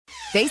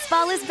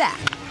Baseball is back,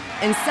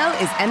 and so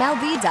is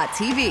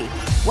MLB.tv.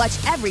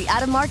 Watch every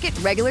out-of-market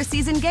regular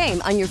season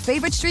game on your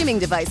favorite streaming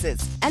devices,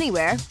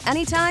 anywhere,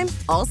 anytime,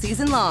 all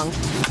season long.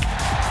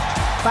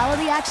 Follow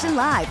the action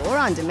live or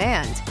on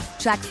demand.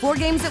 Track 4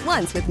 games at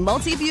once with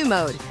multi-view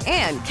mode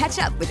and catch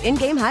up with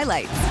in-game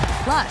highlights.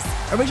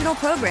 Plus, original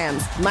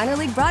programs, minor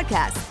league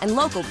broadcasts, and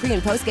local pre-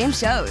 and post-game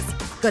shows.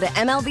 Go to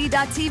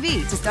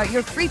MLB.tv to start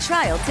your free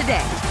trial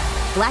today.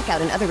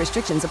 Blackout and other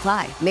restrictions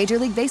apply. Major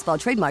League Baseball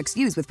trademarks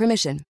used with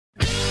permission.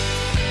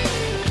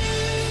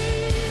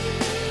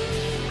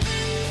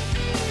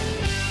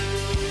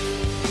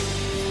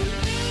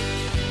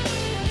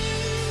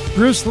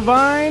 Bruce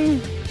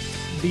Levine,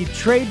 the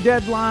trade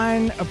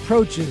deadline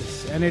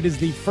approaches, and it is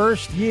the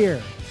first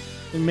year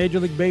in Major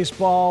League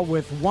Baseball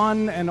with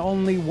one and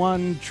only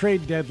one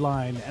trade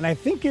deadline. And I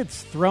think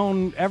it's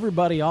thrown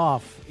everybody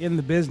off in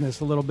the business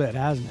a little bit,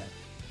 hasn't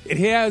it? It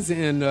has,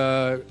 and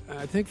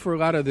I think for a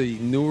lot of the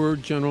newer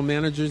general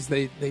managers,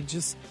 they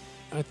just,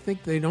 I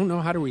think they don't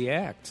know how to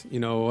react,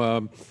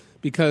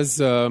 because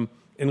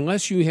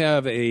unless you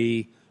have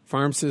a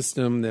farm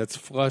system that's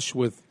flush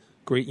with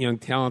great young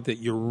talent that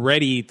you're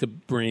ready to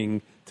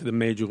bring to the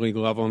major league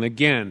level. And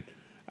again,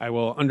 I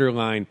will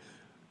underline,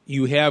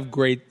 you have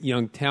great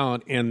young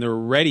talent and they're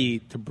ready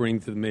to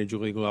bring to the major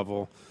league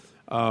level.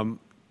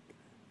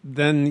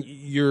 Then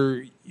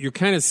you're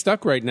kind of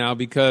stuck right now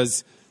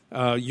because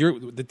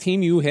the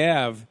team you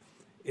have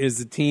is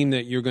the team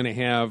that you're going to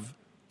have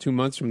 2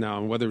 months from now.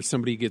 And whether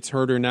somebody gets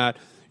hurt or not,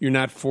 you're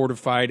not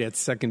fortified at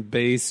second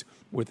base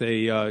with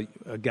a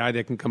guy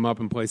that can come up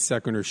and play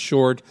second or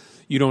short.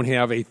 You don't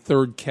have a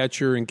third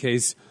catcher in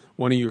case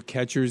one of your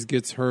catchers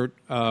gets hurt.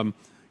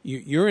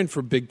 You're in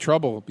for big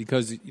trouble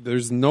because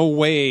there's no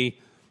way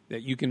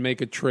that you can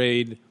make a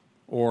trade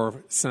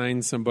or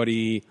sign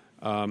somebody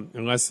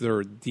unless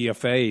they're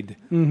DFA'd,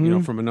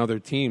 from another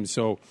team.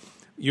 So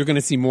you're going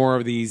to see more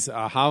of these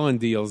Holland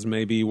deals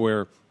maybe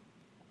where,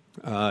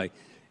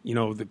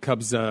 the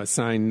Cubs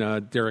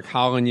signed Derek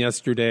Holland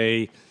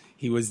yesterday.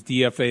 He was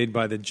DFA'd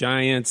by the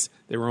Giants.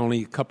 They were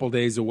only a couple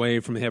days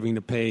away from having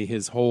to pay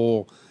his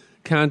whole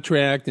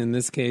contract. In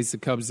this case, the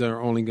Cubs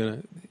are only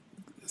going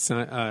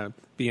to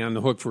be on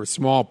the hook for a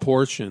small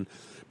portion.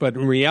 But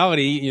in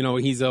reality,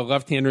 he's a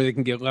left-hander that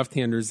can get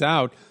left-handers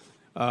out.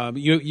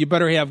 You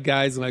better have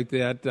guys like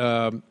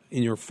that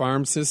in your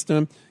farm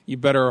system. You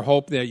better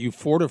hope that you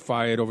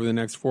fortify it over the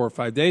next 4 or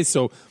 5 days.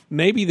 So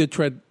maybe the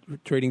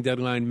trading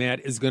deadline,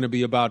 Matt, is going to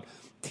be about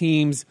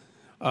teams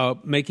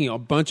making a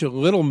bunch of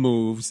little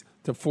moves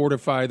to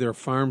fortify their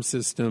farm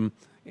system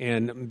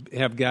and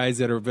have guys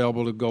that are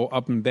available to go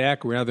up and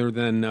back rather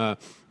than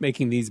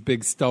making these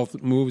big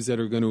stealth moves that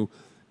are going to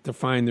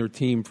define their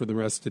team for the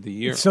rest of the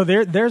year. So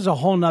there's a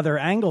whole nother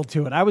angle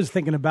to it. I was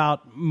thinking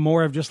about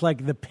more of just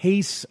like the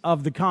pace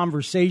of the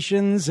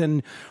conversations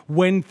and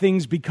when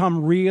things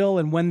become real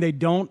and when they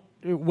don't,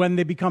 when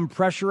they become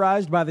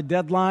pressurized by the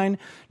deadline,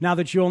 now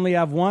that you only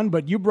have one.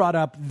 But you brought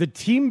up the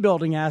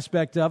team-building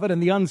aspect of it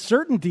and the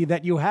uncertainty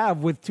that you have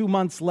with 2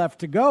 months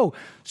left to go.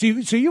 So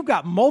you've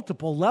got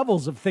multiple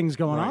levels of things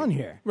going on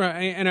here.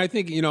 Right, and I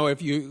think,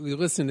 if you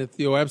listen to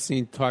Theo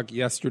Epstein talk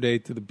yesterday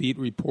to the beat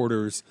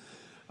reporters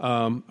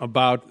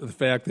about the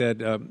fact that,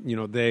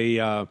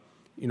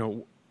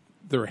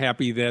 they're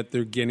happy that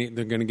they're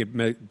going to get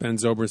Ben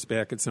Zobrist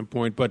back at some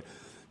point. But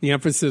the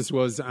emphasis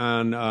was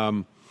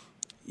on,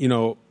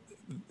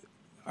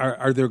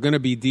 are there going to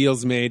be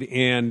deals made,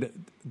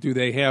 and do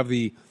they have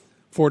the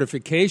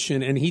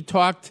fortification? And he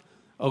talked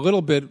a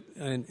little bit,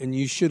 and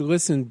you should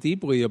listen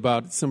deeply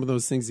about some of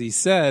those things he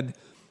said,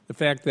 the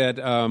fact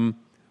that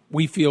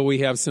we feel we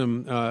have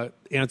some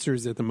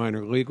answers at the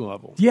minor league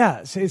level.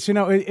 Yeah, so,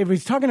 if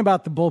he's talking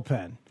about the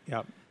bullpen,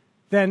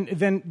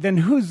 then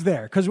who's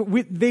there? Because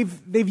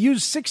they've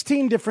used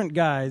 16 different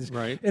guys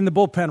in the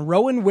bullpen.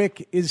 Rowan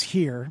Wick is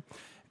here.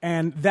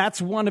 And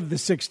that's one of the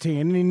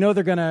 16. And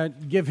they're going to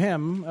give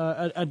him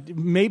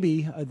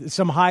maybe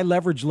some high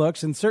leverage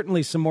looks and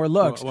certainly some more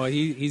looks. Well,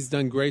 he's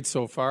done great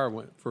so far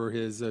for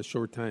his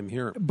short time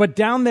here. But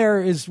down there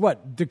is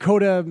what?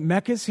 Dakota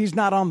Mekkes? He's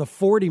not on the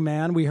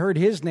 40-man. We heard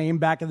his name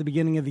back at the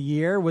beginning of the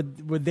year.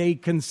 Would they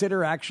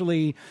consider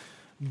actually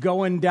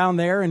going down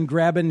there and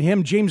grabbing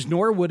him? James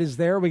Norwood is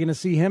there. Are we going to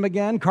see him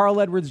again? Carl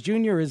Edwards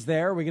Jr. is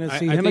there. Are we going to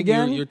see him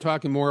again? You're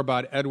talking more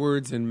about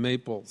Edwards and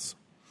Maples.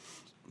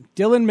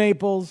 Dylan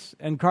Maples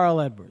and Carl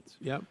Edwards.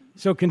 Yep.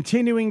 So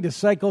continuing to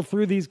cycle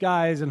through these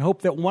guys and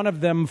hope that one of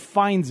them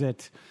finds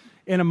it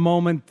in a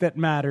moment that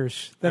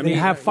matters, that they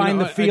find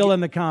the feel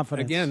and the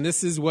confidence. Again,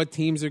 this is what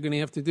teams are going to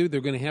have to do.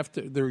 They're going to have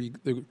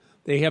to.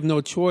 They have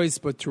no choice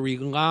but to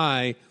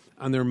rely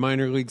on their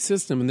minor league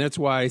system, and that's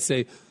why I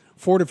say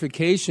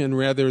fortification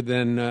rather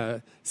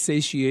than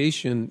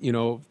satiation.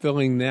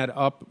 Filling that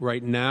up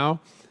right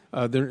now.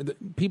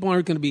 People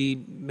aren't going to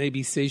be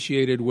maybe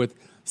satiated with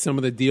some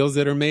of the deals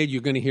that are made.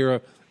 You're going to hear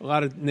a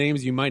lot of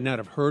names you might not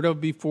have heard of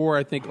before,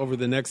 I think, over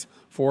the next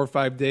 4 or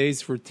 5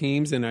 days for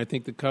teams. And I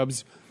think the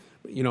Cubs,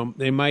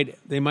 they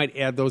might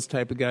add those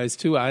type of guys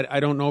too. I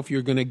don't know if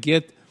you're going to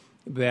get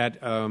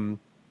that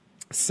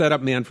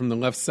setup man from the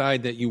left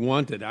side that you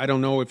wanted. I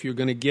don't know if you're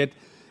going to get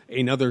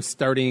another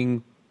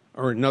starting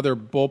or another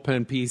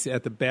bullpen piece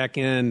at the back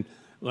end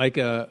like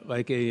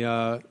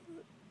a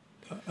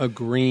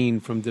Green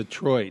from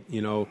Detroit.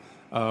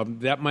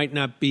 That might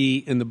not be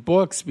in the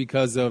books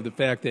because of the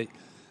fact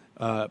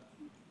that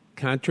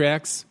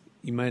contracts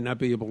you might not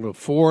be able to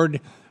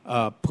afford,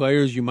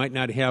 players you might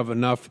not have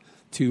enough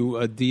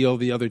to deal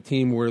the other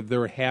team where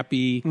they're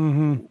happy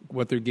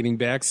what they're getting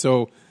back.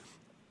 So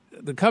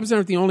the Cubs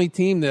aren't the only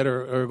team that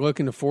are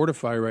looking to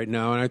fortify right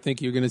now, and I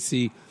think you're going to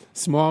see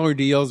smaller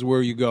deals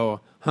where you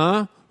go,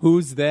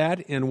 who's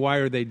that, and why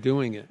are they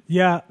doing it?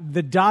 Yeah,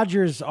 the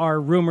Dodgers are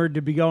rumored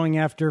to be going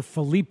after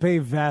Felipe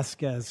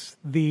Vasquez,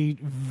 the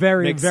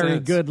very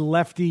good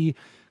lefty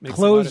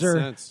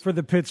closer for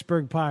the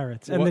Pittsburgh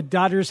Pirates. And the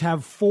Dodgers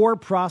have 4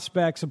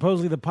 prospects.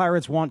 Supposedly the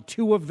Pirates want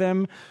 2 of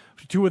them,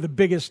 2 of the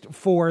biggest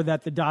 4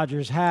 that the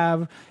Dodgers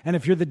have. And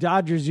if you're the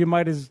Dodgers, you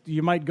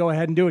might go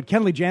ahead and do it.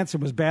 Kenley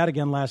Jansen was bad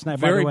again last night,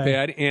 by the way.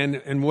 Very bad.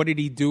 And what did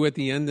he do at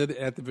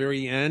the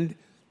very end?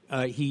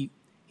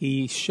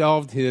 He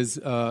shelved his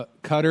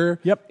cutter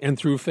and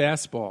threw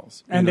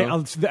fastballs. And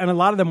a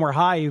lot of them were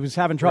high. He was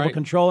having trouble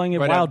controlling it,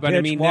 wild pitch, But I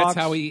mean, walks.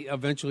 that's how he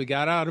eventually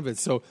got out of it.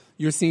 So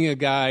you're seeing a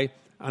guy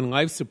on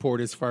life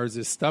support as far as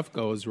his stuff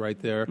goes right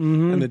there.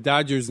 And the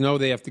Dodgers know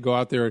they have to go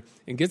out there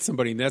and get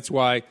somebody. And that's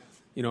why,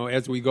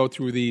 as we go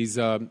through these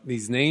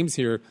names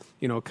here,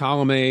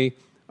 Colome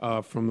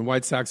from the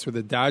White Sox for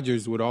the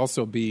Dodgers would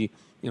also be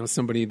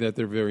somebody that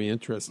they're very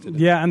interested in.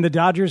 Yeah, and the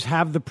Dodgers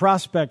have the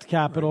prospect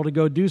capital to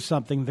go do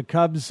something. The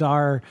Cubs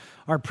are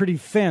pretty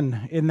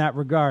thin in that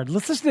regard.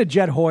 Let's listen to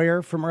Jed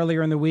Hoyer from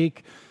earlier in the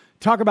week.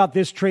 Talk about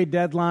this trade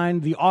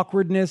deadline, the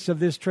awkwardness of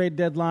this trade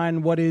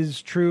deadline, what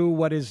is true,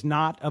 what is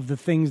not of the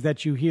things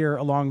that you hear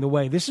along the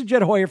way. This is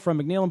Jed Hoyer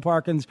from McNeil and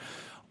Parkins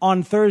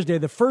on Thursday.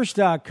 The first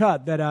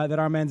cut that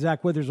our man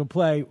Zach Withers will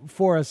play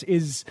for us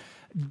is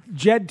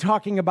Jed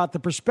talking about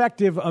the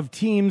perspective of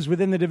teams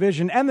within the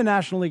division and the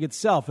National League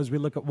itself as we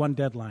look at one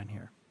deadline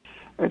here.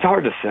 It's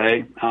hard to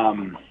say.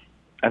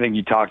 I think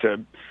you talk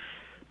to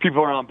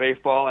people around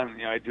baseball,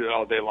 and I do it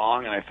all day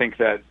long, and I think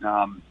that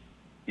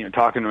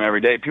talking to them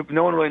every day,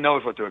 no one really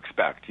knows what to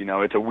expect.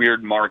 It's a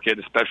weird market,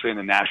 especially in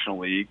the National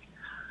League.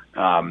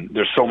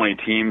 There's so many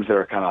teams that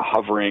are kind of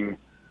hovering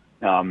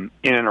in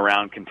and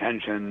around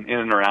contention, in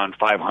and around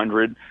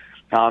 500.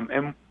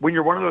 And when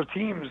you're one of those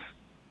teams,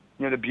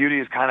 the beauty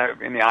is kind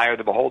of in the eye of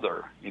the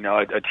beholder.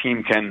 A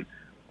team can,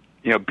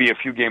 be a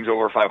few games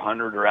over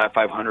 500 or at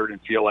 500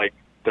 and feel like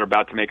they're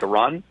about to make a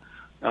run,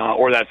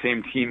 or that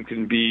same team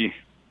can be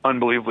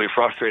unbelievably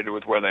frustrated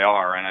with where they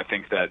are. And I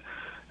think that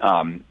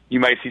you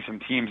might see some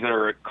teams that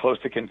are close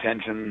to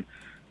contention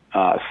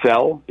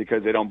sell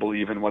because they don't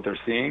believe in what they're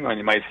seeing, and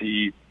you might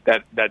see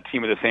that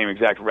team with the same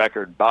exact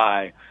record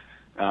buy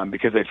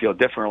because they feel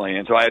differently.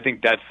 And so I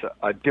think that's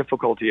a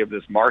difficulty of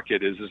this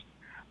market is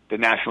the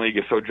National League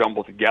is so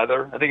jumbled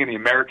together. I think in the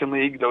American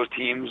League, those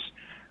teams,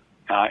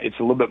 it's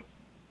a little bit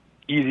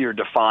easier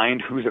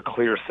defined who's a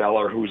clear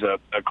seller, who's a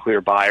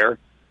clear buyer.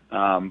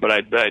 But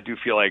I do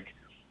feel like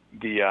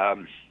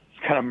the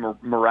kind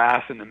of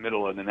morass in the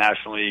middle of the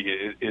National League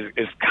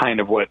is kind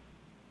of what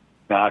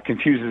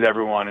confuses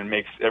everyone and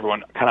makes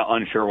everyone kind of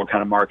unsure what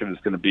kind of market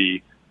it's going to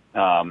be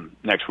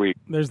next week.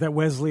 There's that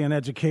Wesleyan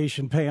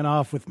education paying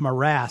off with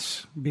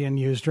morass being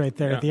used right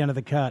there at the end of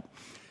the cut.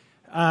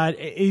 A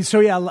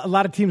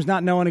lot of teams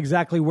not knowing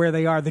exactly where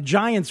they are. The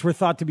Giants were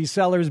thought to be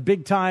sellers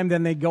big time.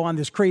 Then they go on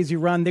this crazy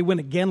run. They win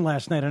again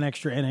last night on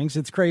extra innings.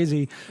 It's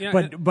crazy.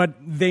 Yeah, but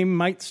they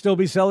might still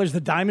be sellers. The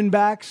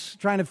Diamondbacks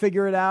trying to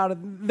figure it out.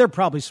 They're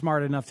probably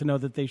smart enough to know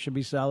that they should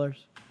be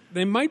sellers.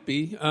 They might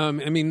be.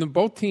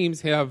 Both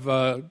teams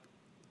have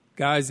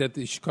guys that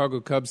the Chicago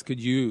Cubs could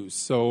use.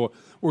 So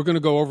we're going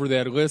to go over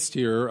that list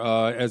here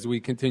as we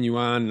continue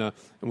on and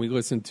we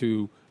listen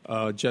to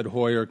Jed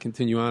Hoyer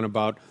continue on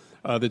about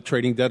the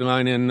trading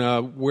deadline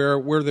and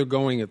where they're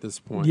going at this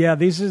point. Yeah,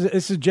 this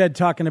is Jed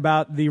talking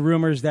about the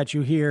rumors that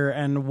you hear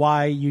and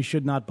why you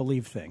should not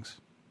believe things.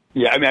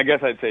 Yeah, I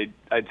guess I'd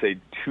say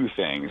 2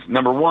 things.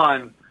 Number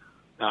one,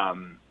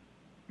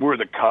 we're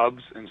the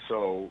Cubs, and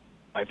so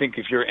I think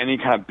if you're any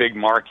kind of big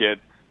market,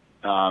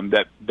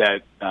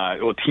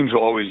 teams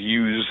will always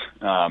use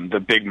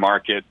the big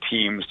market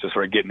teams to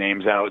sort of get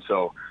names out.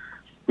 So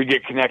we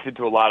get connected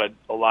to a lot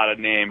of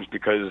names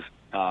because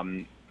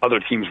other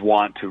teams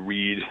want to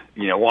read,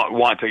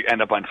 want to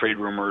end up on trade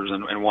rumors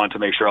and want to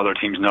make sure other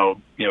teams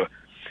know,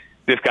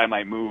 this guy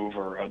might move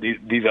or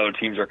these other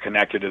teams are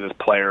connected to this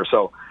player.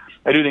 So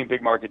I do think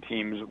big market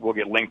teams will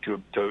get linked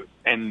to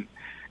an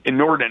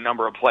inordinate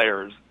number of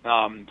players.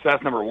 So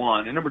that's number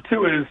one. And number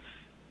 2 is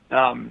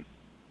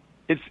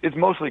it's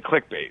mostly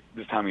clickbait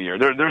this time of year.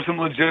 There's some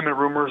legitimate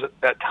rumors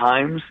at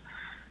times,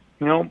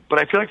 but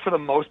I feel like for the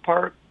most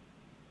part,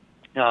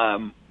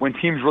 when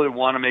teams really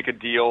want to make a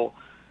deal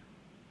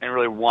and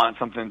really want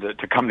something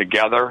to come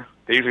together,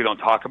 they usually don't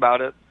talk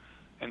about it.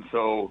 And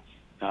so,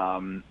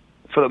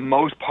 for the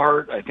most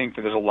part, I think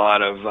that there's a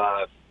lot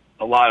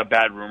of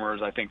bad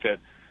rumors. I think that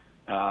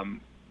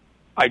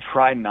I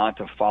try not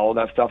to follow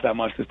that stuff that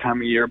much this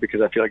time of year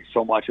because I feel like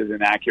so much is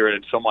inaccurate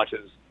and so much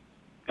is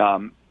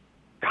kind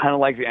of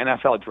like the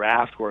NFL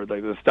draft where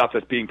the stuff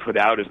that's being put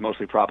out is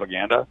mostly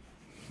propaganda.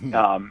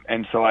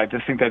 And so I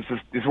just think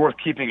it's worth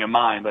keeping in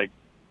mind. Like,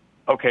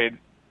 okay,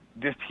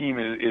 this team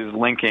is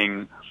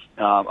linking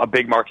a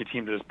big market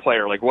team to this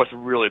player. Like, what's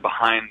really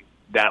behind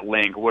that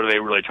link? What are they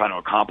really trying to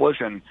accomplish?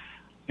 And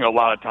a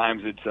lot of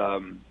times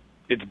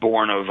it's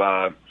born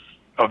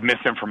of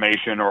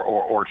misinformation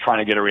or trying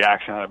to get a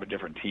reaction out of a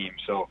different team.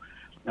 So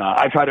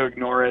I try to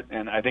ignore it,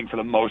 and I think for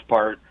the most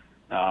part,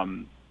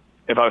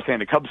 if I was saying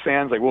to Cubs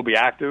fans, like, we'll be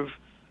active.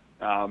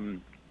 We'll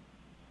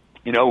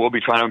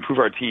be trying to improve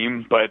our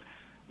team, but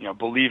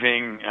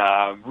believing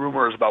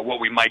rumors about what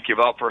we might give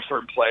up for a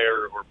certain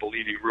player or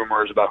believing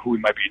rumors about who we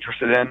might be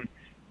interested in,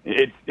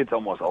 it's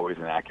almost always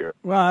inaccurate.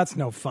 Well, that's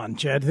no fun,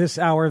 Jed. This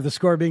hour of The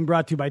Score being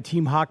brought to you by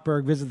Team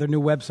Hochberg. Visit their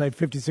new website,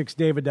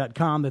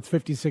 56david.com. That's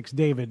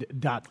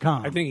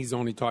 56david.com. I think he's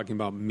only talking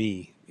about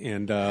me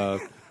and the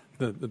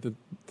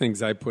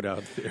things I put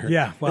out there.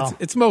 Yeah, well,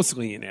 it's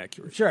mostly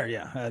inaccurate. Sure,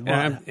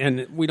 yeah.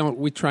 And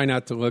we try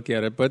not to look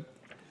at it, but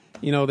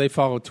they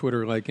follow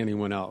Twitter like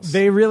anyone else.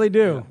 They really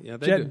do. Yeah,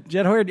 they do.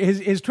 Jed Hoyer,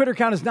 his Twitter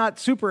account is not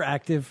super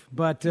active,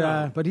 but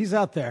he's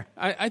out there.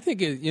 I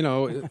think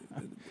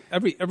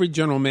every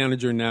general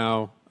manager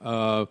now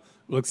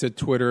looks at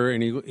Twitter,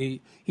 and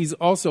he's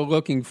also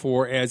looking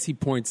for, as he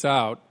points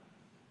out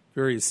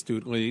very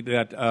astutely,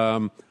 that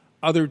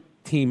other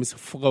teams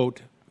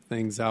float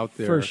things out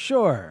there. For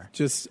sure.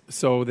 Just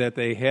so that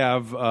they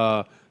have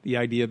the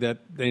idea that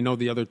they know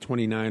the other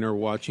 29 are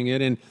watching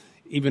it, and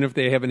even if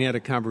they haven't had a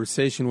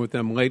conversation with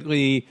them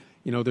lately,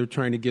 they're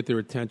trying to get their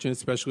attention,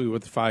 especially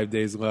with 5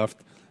 days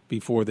left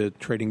before the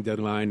trading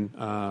deadline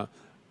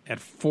at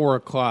 4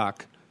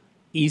 o'clock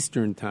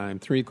Eastern time,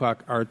 3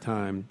 o'clock our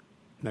time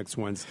next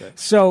Wednesday.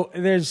 So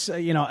there's,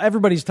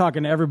 everybody's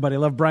talking to everybody. I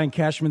love Brian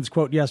Cashman's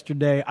quote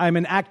yesterday. I'm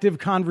in active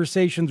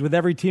conversations with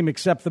every team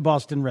except the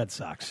Boston Red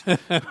Sox.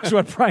 That's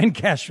what Brian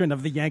Cashman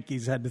of the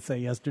Yankees had to say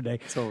yesterday.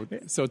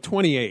 So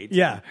 28.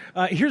 Yeah.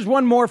 Here's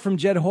one more from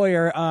Jed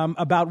Hoyer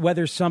about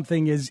whether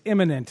something is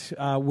imminent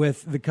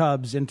with the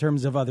Cubs in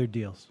terms of other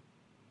deals.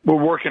 We're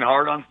working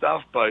hard on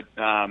stuff, but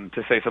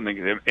to say something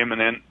is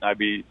imminent,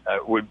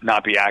 would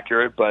not be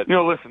accurate. But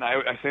listen,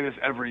 I say this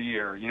every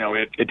year.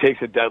 It takes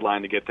a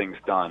deadline to get things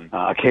done.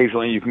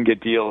 Occasionally, you can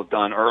get deals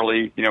done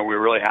early. We're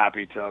really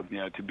happy to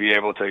be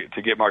able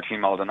to get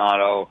Martin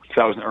Maldonado. So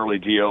that was an early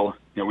deal.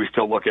 We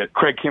still look at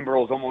Craig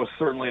Kimbrell is almost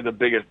certainly the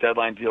biggest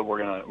deadline deal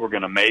we're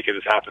gonna make. It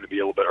just happened to be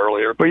a little bit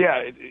earlier. But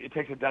yeah, it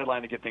takes a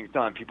deadline to get things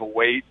done. People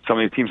wait. Some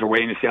of these teams are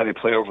waiting to see how they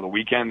play over the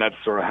weekend. That's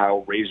sort of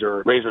how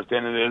razor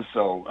thin it is.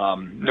 So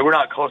no, we're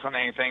not close on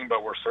anything,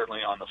 but we're certainly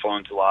on the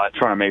phones a lot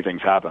trying to make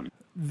things happen.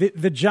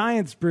 The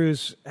Giants,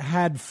 Bruce,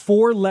 had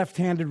 4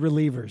 left-handed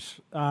relievers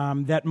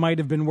that might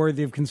have been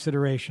worthy of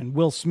consideration.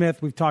 Will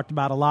Smith, we've talked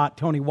about a lot.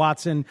 Tony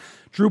Watson.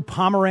 Drew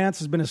Pomerantz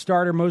has been a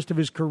starter most of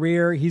his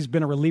career. He's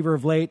been a reliever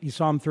of late. You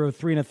saw him throw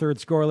 3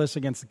 1/3 scoreless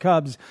against the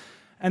Cubs.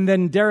 And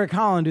then Derek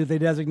Holland, who they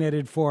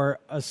designated for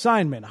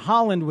assignment.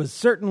 Holland was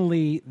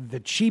certainly the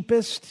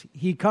cheapest.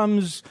 He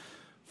comes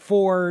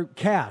for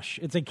cash.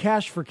 It's a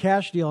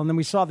cash-for-cash deal. And then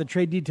we saw the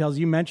trade details.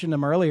 You mentioned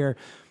them earlier.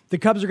 The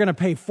Cubs are going to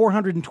pay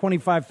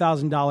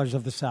 $425,000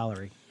 of the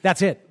salary.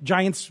 That's it.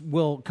 Giants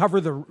will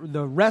cover the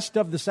rest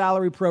of the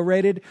salary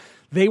prorated.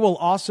 They will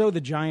also,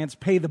 the Giants,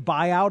 pay the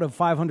buyout of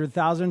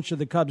 $500,000 should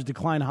the Cubs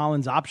decline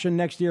Holland's option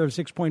next year of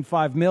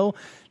 $6.5 million.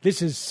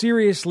 This is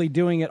seriously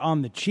doing it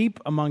on the cheap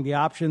among the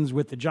options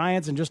with the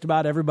Giants and just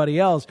about everybody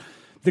else.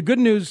 The good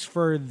news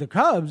for the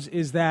Cubs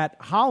is that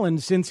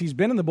Holland, since he's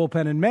been in the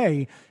bullpen in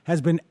May,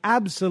 has been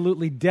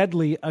absolutely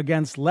deadly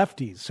against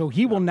lefties. So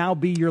he will now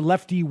be your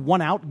lefty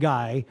one-out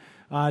guy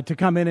to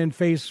come in and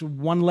face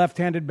one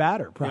left-handed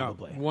batter,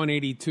 probably. Yeah,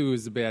 182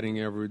 is the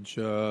batting average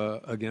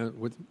again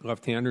with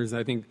left-handers.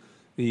 I think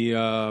the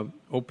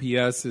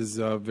OPS is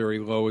very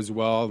low as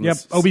well. Yep,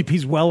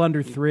 OBP's well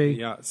under 3.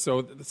 Yeah,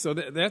 so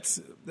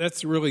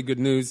that's really good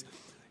news.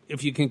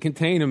 If you can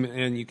contain them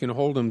and you can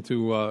hold them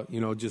to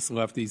just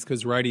lefties,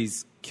 because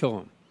righties kill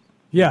them.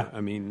 Yeah,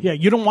 yeah,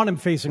 you don't want him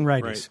facing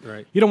righties.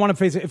 Right. You don't want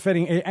him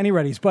facing any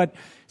righties. But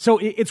so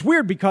it's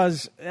weird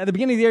because at the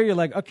beginning of the year you're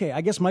like, okay,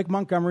 I guess Mike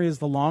Montgomery is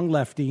the long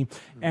lefty,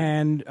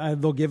 and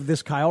they'll give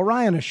this Kyle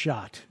Ryan a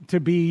shot to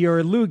be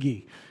your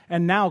loogie.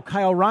 And now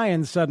Kyle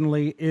Ryan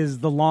suddenly is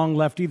the long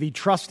lefty, the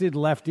trusted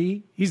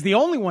lefty. He's the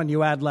only one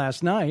you had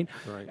last night.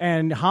 Right.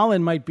 And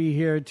Holland might be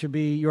here to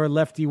be your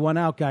lefty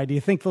one-out guy. Do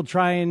you think they'll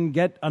try and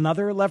get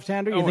another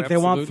left-hander? You think absolutely.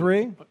 They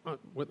want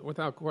 3?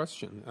 Without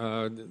question.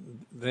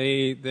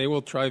 They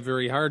will try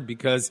very hard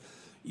because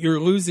you're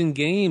losing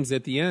games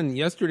at the end.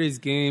 Yesterday's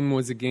game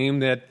was a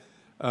game that,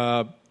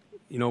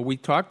 we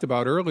talked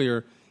about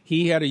earlier.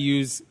 He had to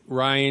use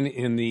Ryan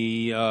in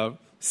the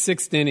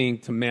 6th inning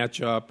to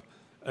match up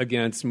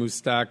against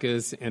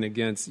Moustakas and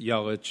against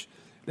Yelich.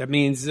 That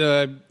means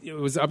it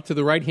was up to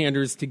the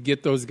right-handers to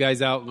get those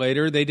guys out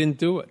later. They didn't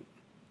do it.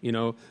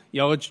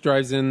 Yelich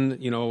drives in,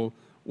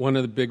 one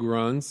of the big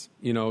runs,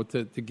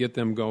 to get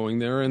them going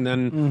there. And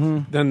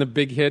then the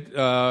big hit,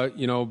 by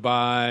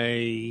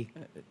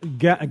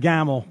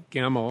Gamble.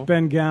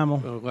 Ben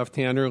Gamble.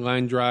 Left-hander,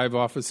 line drive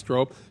off of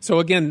Strop. So,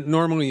 again,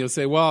 normally you'll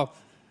say, well,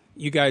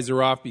 you guys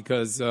are off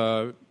because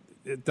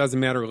it doesn't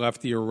matter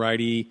lefty or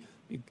righty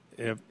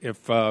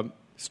if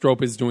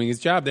Strop is doing his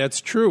job.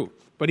 That's true,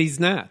 but he's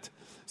not.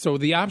 So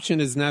the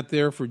option is not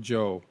there for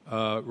Joe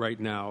right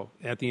now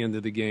at the end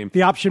of the game.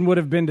 The option would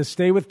have been to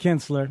stay with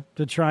Kinsler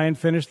to try and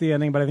finish the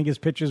inning, but I think his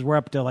pitches were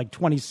up to like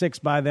 26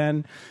 by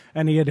then,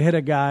 and he had hit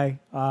a guy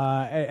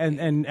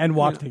and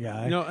walked a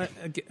guy.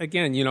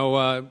 Again,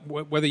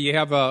 whether you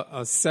have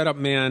a setup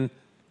man,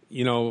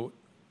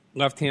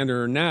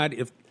 left-hander or not,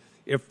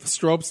 if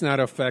Strop's not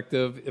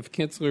effective, if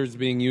Kinsler is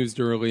being used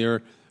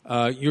earlier,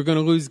 you're going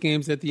to lose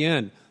games at the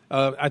end.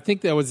 I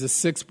think that was a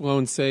 6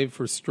 blown save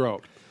for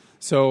Strop.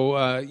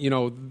 So,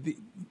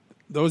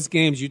 those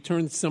games, you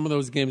turn some of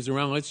those games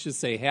around, let's just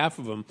say half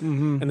of them,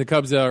 and the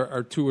Cubs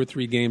are 2 or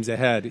 3 games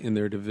ahead in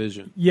their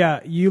division.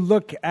 Yeah, you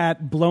look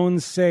at blown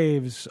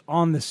saves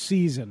on the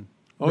season,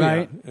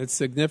 right? Yeah, it's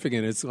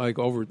significant. It's like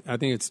I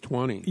think it's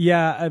 20.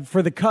 Yeah,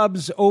 for the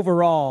Cubs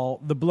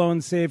overall, the blown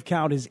save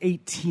count is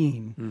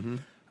 18.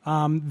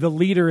 The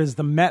leader is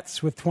the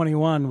Mets with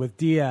 21 with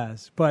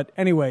Diaz. But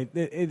anyway,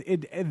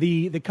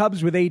 the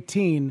Cubs with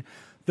 18.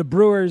 The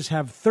Brewers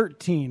have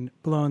 13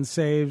 blown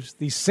saves.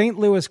 The St.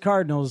 Louis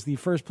Cardinals, the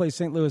first-place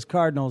St. Louis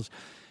Cardinals,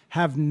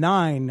 have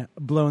 9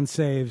 blown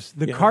saves.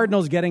 The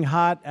Cardinals getting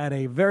hot at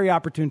a very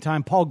opportune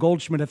time. Paul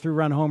Goldschmidt, a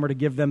 3-run homer to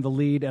give them the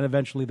lead and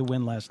eventually the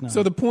win last night.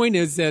 So the point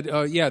is that,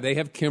 they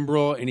have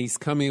Kimbrel, and he's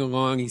coming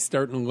along. He's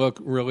starting to look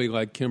really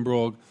like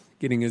Kimbrel,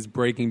 getting his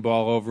breaking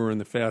ball over and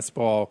the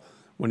fastball.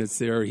 When it's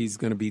there, he's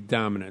going to be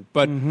dominant.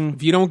 But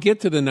if you don't get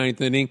to the 9th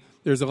inning,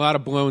 there's a lot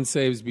of blown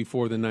saves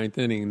before the 9th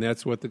inning, and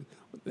that's what the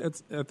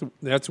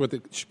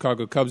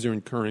Chicago Cubs are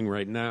incurring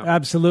right now.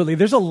 Absolutely.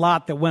 There's a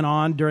lot that went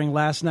on during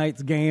last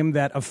night's game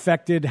that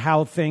affected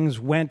how things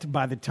went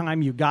by the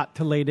time you got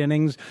to late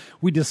innings.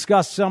 We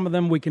discussed some of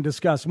them. We can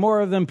discuss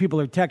more of them.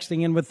 People are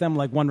texting in with them,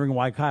 like wondering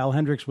why Kyle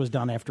Hendricks was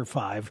done after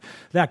 5,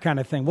 that kind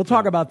of thing. We'll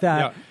talk about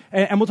that,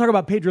 and we'll talk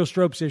about Pedro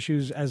Strop's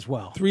issues as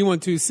well.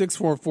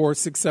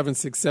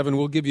 312-644-6767.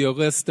 We'll give you a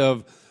list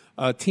of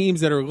teams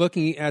that are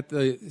looking at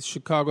the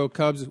Chicago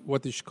Cubs,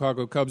 what the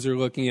Chicago Cubs are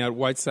looking at,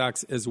 White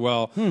Sox as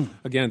well.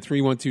 Again,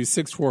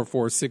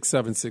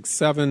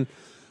 312-644-6767.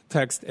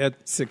 Text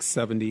at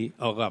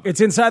 67011.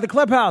 It's Inside the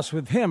Clubhouse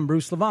with him,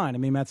 Bruce Levine,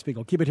 and me, Matt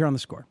Spiegel. Keep it here on The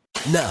Score.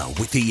 Now,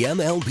 with the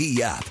MLB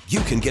app, you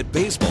can get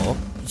baseball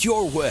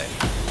your way.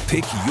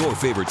 Pick your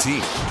favorite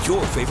team,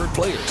 your favorite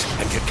players,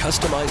 and get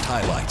customized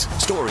highlights,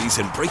 stories,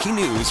 and breaking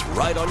news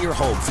right on your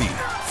home feed.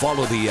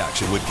 Follow the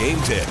action with Game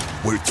 10,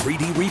 where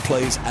 3D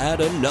replays add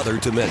another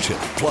dimension.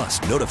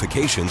 Plus,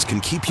 notifications can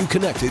keep you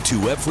connected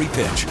to every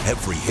pitch,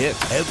 every hit,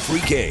 every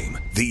game.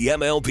 The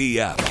MLB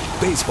app.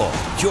 Baseball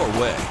your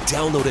way.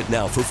 Download it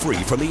now for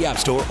free from the App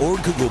Store or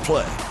Google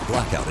Play.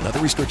 Blackout and other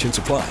restrictions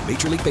apply.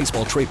 Major League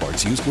Baseball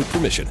trademarks used with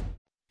permission.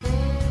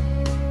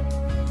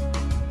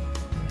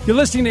 You're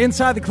listening to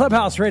Inside the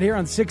Clubhouse right here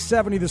on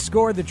 670 The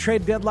Score. The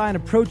trade deadline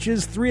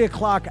approaches 3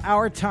 o'clock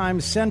our time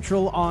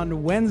Central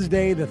on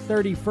Wednesday, the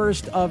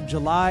 31st of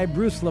July.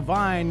 Bruce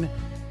Levine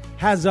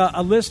has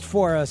a list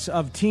for us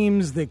of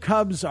teams the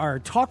Cubs are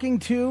talking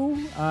to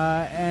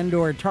and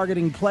or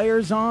targeting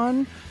players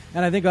on.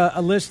 And I think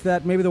a list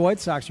that maybe the White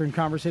Sox are in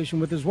conversation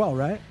with as well,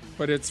 right?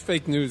 But it's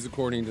fake news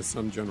according to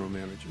some general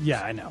managers.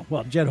 Yeah, I know.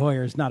 Well, Jed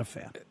Hoyer is not a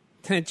fan.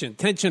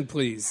 Tension,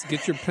 please.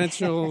 Get your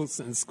pencils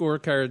and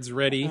scorecards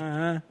ready.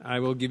 I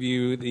will give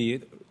you the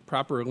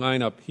proper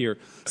lineup here.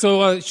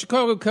 So,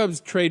 Chicago Cubs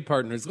trade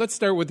partners. Let's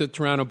start with the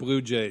Toronto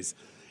Blue Jays.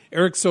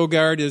 Eric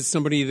Sogard is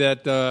somebody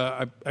that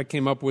I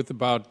came up with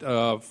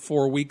about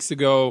 4 weeks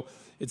ago.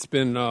 It's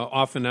been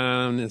off and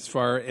on as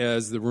far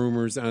as the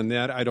rumors on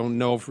that. I don't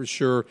know for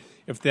sure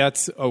if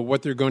that's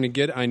what they're going to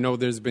get. I know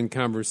there's been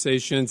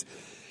conversations.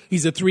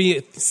 He's a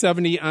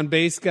 .370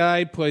 on-base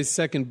guy, plays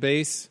second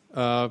base.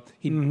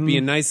 He'd be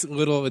a nice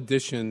little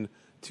addition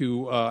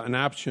to an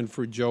option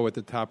for Joe at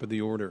the top of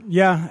the order.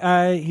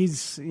 Yeah,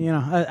 he's,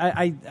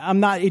 I'm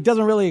not, it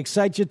doesn't really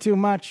excite you too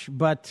much,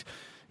 but,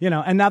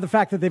 and now the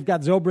fact that they've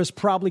got Zobrist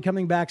probably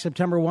coming back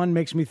September 1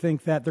 makes me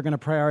think that they're going to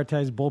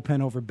prioritize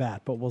bullpen over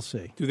bat, but we'll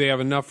see. Do they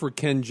have enough for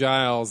Ken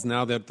Giles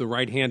now that the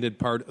right-handed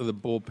part of the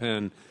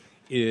bullpen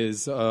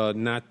is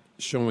not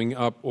showing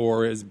up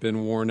or has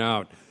been worn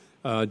out?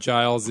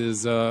 Giles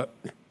is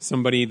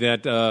somebody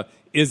that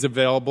is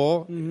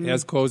available,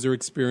 has closer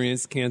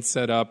experience, can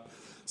set up.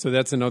 So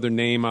that's another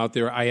name out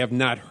there. I have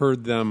not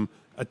heard them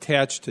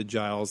attached to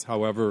Giles.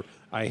 However,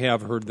 I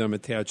have heard them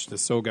attached to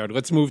Sogard.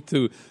 Let's move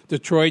to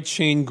Detroit.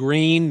 Shane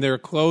Green, their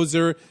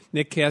closer.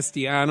 Nick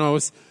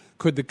Castellanos.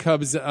 Could the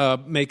Cubs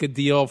make a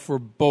deal for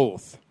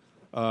both?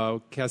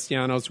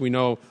 Castellanos, we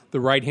know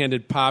the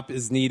right-handed pop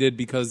is needed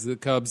because the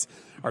Cubs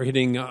are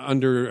hitting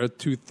under a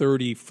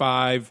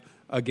 235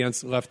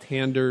 against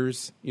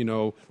left-handers.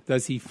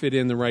 Does he fit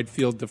in the right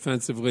field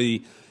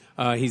defensively?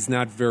 He's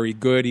not very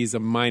good. He's a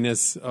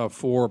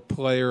 -4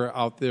 player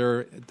out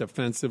there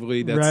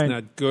defensively. That's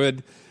not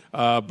good.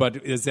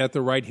 But is that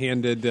the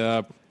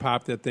right-handed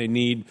pop that they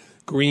need?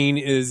 Green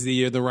is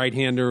the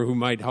right-hander who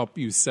might help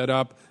you set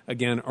up.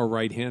 Again, a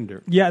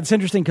right-hander. Yeah, it's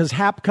interesting because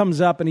Happ comes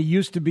up, and he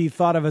used to be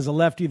thought of as a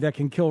lefty that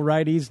can kill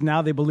righties.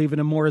 Now they believe in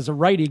him more as a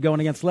righty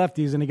going against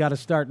lefties, and he got a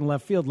start in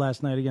left field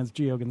last night against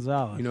Gio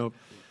Gonzalez.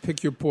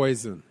 Pick your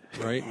poison,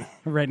 right?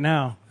 Right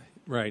now.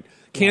 Right.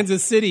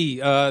 Kansas City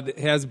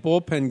has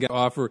bullpen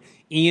offer.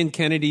 Ian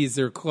Kennedy is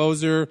their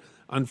closer.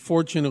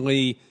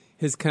 Unfortunately,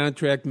 his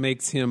contract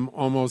makes him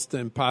almost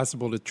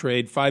impossible to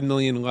trade. $5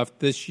 million left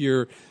this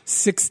year,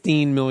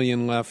 $16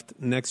 million left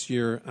next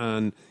year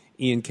on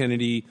Ian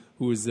Kennedy,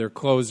 who is their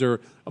closer.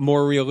 A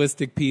more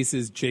realistic piece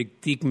is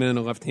Jake Diekman,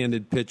 a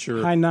left-handed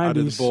pitcher out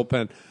of the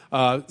bullpen.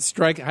 High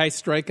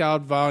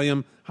strikeout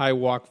volume, high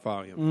walk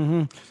volume.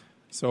 Mm-hmm.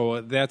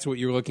 So that's what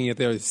you're looking at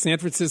there. San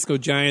Francisco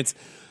Giants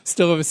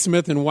still have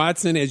Smith and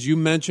Watson, as you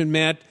mentioned,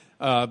 Matt.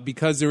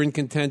 Because they're in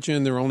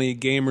contention, they're only a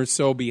game or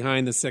so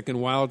behind the second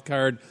wild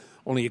card,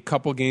 only a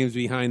couple games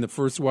behind the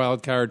first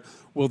wild card.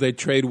 Will they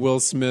trade Will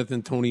Smith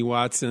and Tony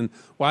Watson?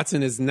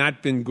 Watson has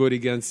not been good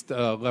against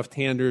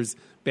left-handers,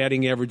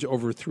 batting average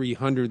over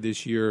 300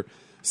 this year.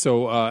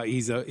 So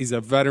he's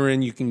a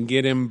veteran. You can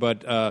get him,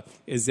 but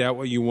is that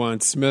what you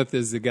want? Smith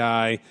is the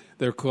guy,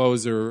 their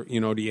closer.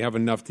 Do you have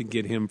enough to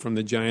get him from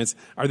the Giants?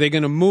 Are they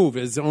going to move?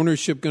 Is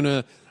ownership going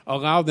to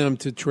allow them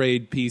to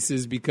trade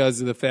pieces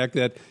because of the fact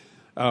that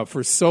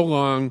for so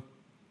long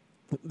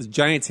the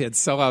Giants had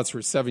sellouts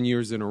for 7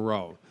 years in a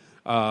row?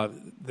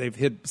 They've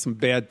hit some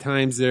bad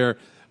times there.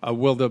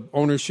 Will the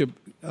ownership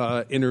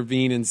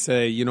intervene and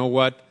say, you know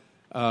what,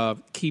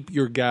 keep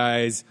your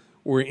guys.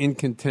 We're in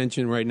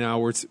contention right now.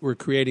 We're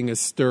creating a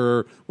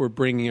stir. We're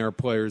bringing our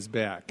players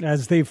back.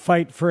 As they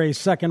fight for a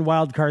second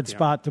wild card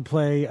spot to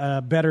play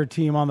a better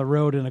team on the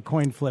road in a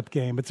coin flip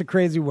game. It's a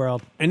crazy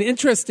world. An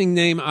interesting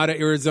name out of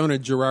Arizona,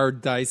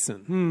 Gerard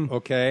Dyson.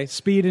 Okay.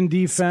 Speed and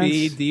defense.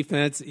 Speed,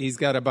 defense. He's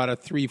got about a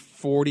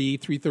 340,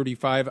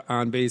 335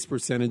 on-base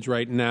percentage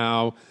right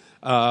now.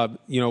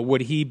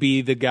 Would he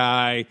be the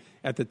guy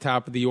at the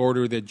top of the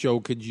order that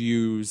Joe could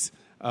use?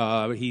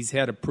 He's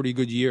had a pretty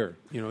good year.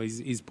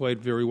 He's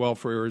played very well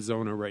for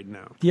Arizona right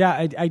now.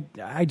 Yeah,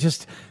 I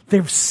just they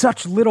have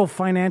such little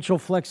financial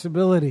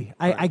flexibility.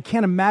 Right. I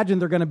can't imagine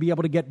they're going to be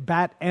able to get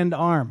bat and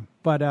arm.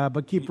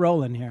 But keep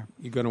rolling here.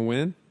 You going to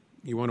win?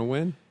 You want to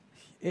win?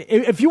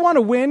 If you want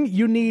to win,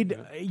 you need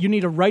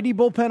a righty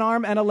bullpen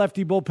arm and a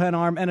lefty bullpen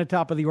arm and a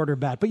top of the order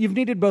bat. But you've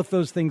needed both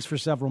those things for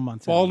several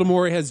months.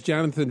 Baltimore has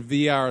Jonathan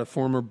Villar, a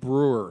former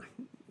Brewer.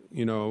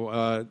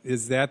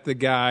 Is that the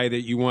guy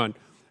that you want?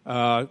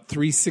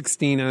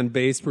 316 on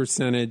base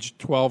percentage,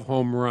 12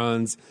 home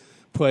runs,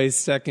 plays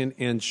second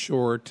and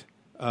short.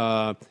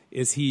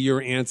 Is he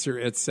your answer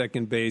at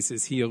second base?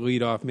 Is he a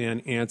leadoff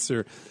man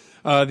answer?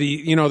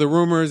 The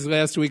rumors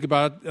last week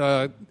about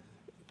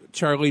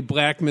Charlie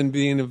Blackmon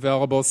being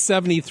available,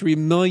 $73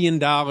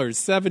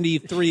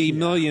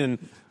 million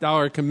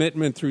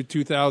commitment through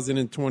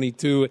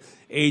 2022,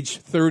 age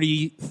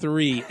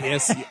 33.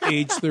 Yes,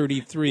 age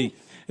 33.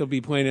 He'll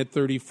be playing at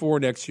 34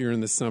 next year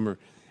in the summer.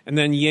 And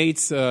then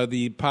Yates,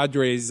 the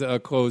Padres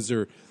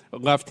closer, a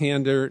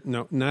left-hander,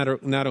 no, not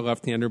a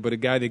left-hander, but a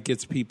guy that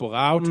gets people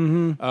out.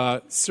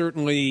 Mm-hmm.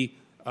 Certainly,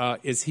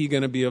 is he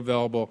going to be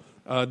available?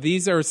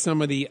 These are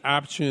some of the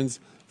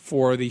options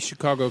for the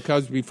Chicago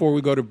Cubs. Before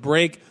we go to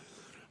break,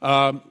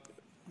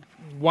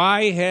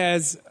 why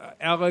has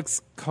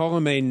Alex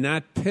Colomé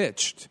not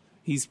pitched?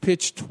 He's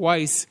pitched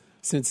twice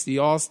since the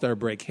All-Star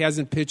break.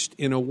 Hasn't pitched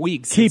in a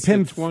week since the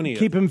 20th.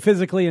 Keep him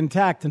physically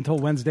intact until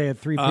Wednesday at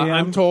 3 p.m.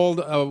 I'm told,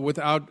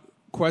 without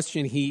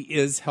question, he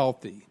is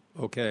healthy.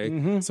 Okay?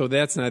 Mm-hmm. So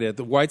that's not it.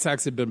 The White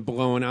Sox have been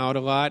blown out a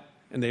lot,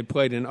 and they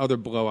played in other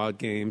blowout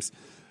games.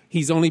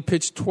 He's only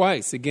pitched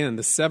twice, again,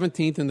 the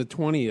 17th and the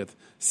 20th,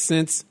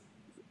 since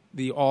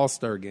the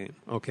All-Star game.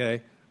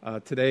 Okay?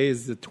 Today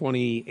is the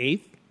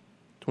 28th,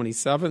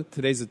 27th.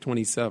 Today's the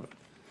 27th.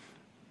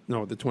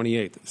 No, the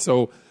 28th.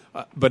 So...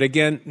 but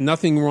again,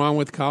 nothing wrong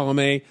with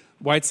Colomé.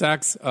 White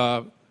Sox,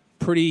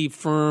 pretty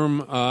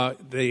firm.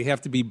 They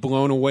have to be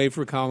blown away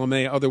for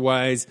Colomé.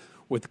 Otherwise,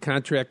 with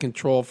contract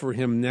control for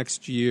him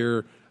next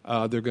year,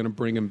 they're going to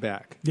bring him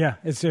back. Yeah,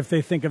 it's if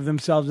they think of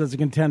themselves as a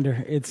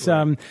contender. It's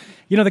right.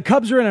 The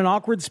Cubs are in an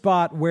awkward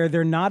spot where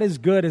they're not as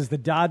good as the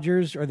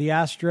Dodgers or the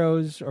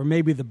Astros or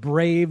maybe the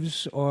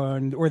Braves or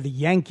the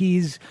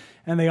Yankees,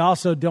 and they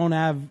also don't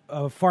have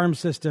a farm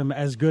system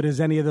as good as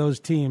any of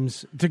those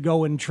teams to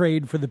go and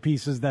trade for the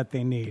pieces that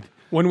they need.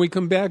 When we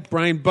come back,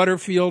 Brian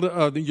Butterfield,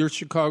 your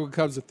Chicago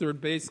Cubs, the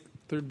third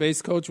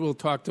base coach, will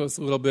talk to us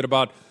a little bit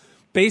about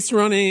base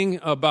running,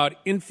 about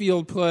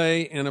infield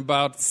play, and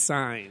about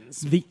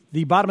signs.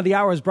 The bottom of the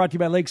hour is brought to you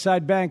by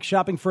Lakeside Bank.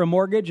 Shopping for a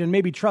mortgage and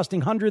maybe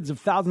trusting hundreds of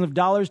thousands of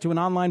dollars to an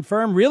online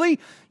firm? Really?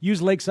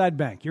 Use Lakeside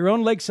Bank. Your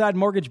own Lakeside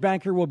mortgage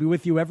banker will be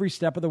with you every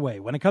step of the way.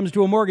 When it comes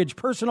to a mortgage,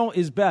 personal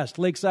is best.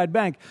 Lakeside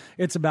Bank,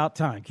 it's about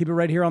time. Keep it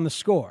right here on The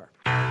Score.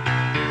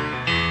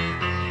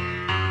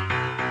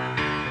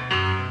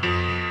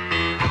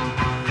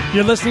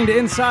 You're listening to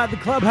Inside the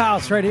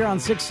Clubhouse right here on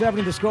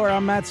 670 The Score.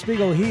 I'm Matt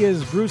Spiegel. He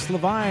is Bruce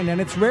Levine,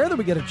 and it's rare that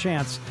we get a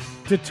chance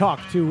to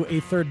talk to a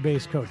third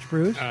base coach.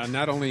 Bruce?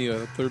 Not only a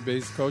third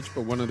base coach,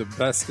 but one of the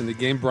best in the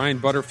game, Brian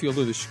Butterfield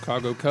of the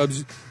Chicago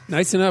Cubs.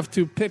 Nice enough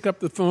to pick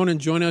up the phone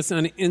and join us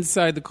on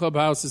Inside the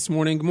Clubhouse this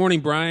morning. Good morning,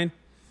 Brian.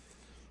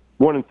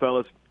 Morning,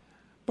 fellas.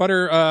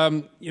 Butter,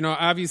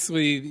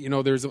 obviously,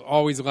 there's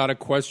always a lot of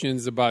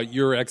questions about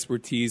your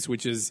expertise,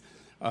 which is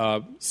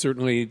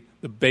certainly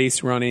the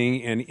base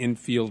running and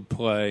infield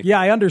play. Yeah,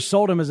 I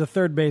undersold him as a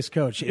third base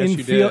coach. Yes,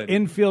 you did.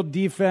 Infield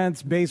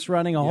defense, base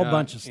running, a whole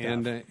bunch of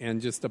stuff.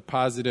 And just a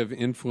positive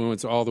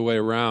influence all the way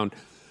around.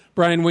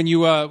 Brian, when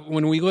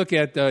we look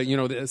at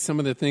some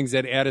of the things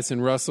that Addison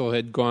Russell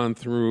had gone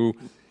through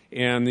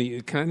and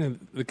the kind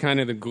of the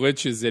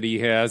glitches that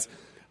he has,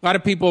 a lot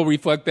of people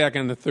reflect back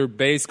on the third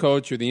base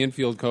coach or the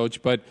infield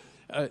coach, but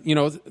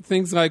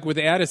things like with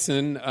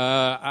Addison,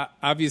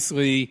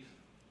 obviously,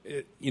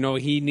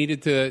 he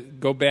needed to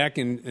go back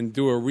and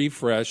do a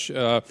refresh.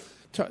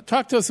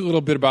 Talk to us a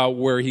little bit about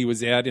where he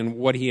was at and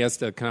what he has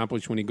to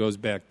accomplish when he goes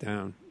back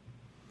down.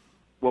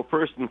 Well,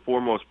 first and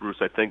foremost, Bruce,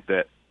 I think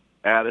that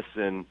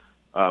Addison,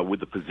 with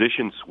the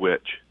position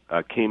switch,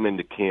 came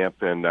into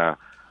camp and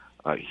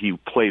he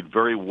played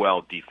very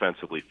well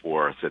defensively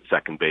for us at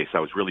second base.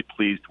 I was really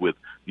pleased with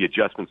the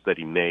adjustments that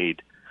he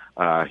made.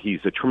 He's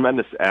a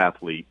tremendous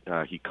athlete.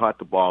 He caught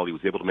the ball. He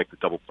was able to make the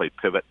double play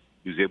pivot.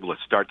 He was able to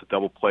start the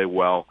double play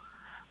well.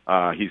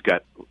 He's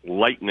got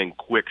lightning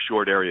quick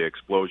short area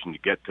explosion to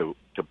get to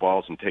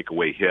balls and take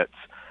away hits.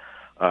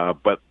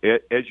 But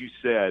as you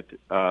said,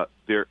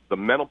 the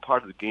mental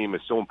part of the game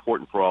is so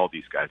important for all of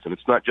these guys. And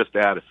it's not just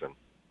Addison.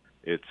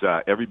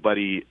 It's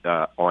everybody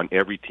on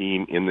every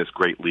team in this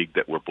great league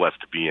that we're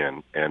blessed to be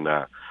in. And,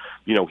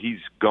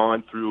 he's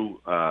gone through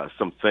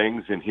some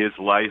things in his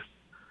life.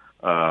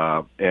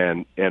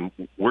 And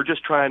we're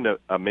just trying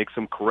to make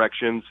some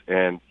corrections,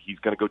 and he's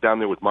going to go down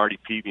there with Marty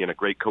Peavy and a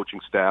great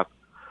coaching staff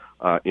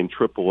in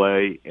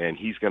AAA, and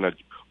he's going to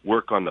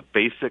work on the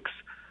basics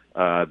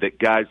that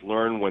guys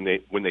learn when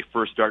they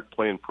first start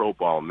playing pro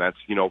ball, and that's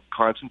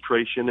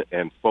concentration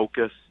and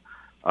focus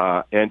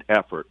and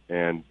effort,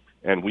 and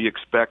we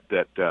expect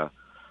that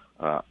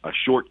a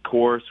short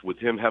course with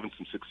him having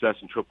some success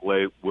in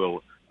AAA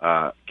will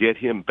get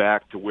him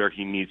back to where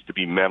he needs to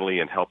be mentally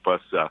and help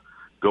us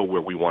go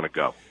where we want to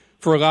go.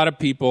 For a lot of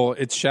people,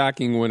 it's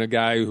shocking when a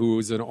guy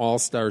who's an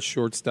all-star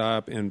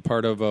shortstop and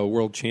part of a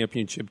world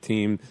championship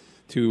team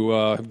to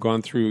have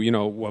gone through,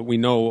 what we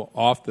know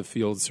off the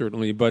field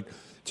certainly, but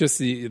just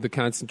the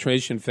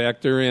concentration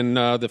factor and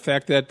the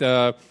fact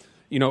that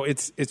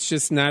it's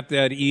just not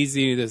that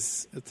easy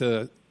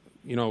to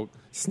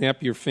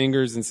snap your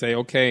fingers and say,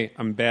 okay,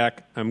 I'm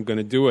back, I'm going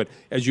to do it.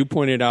 As you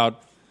pointed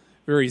out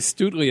very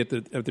astutely at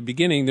the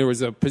beginning, there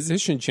was a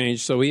position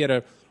change, so he had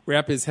to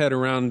wrap his head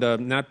around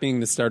not being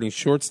the starting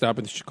shortstop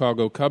of the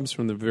Chicago Cubs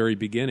from the very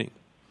beginning.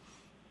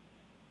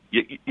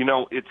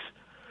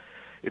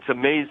 It's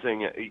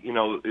amazing.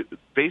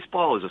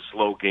 Baseball is a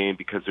slow game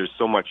because there's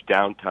so much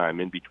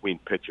downtime in between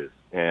pitches,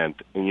 and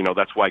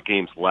that's why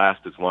games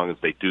last as long as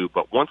they do.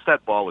 But once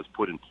that ball is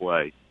put in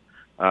play,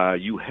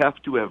 you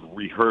have to have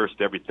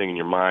rehearsed everything in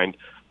your mind,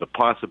 the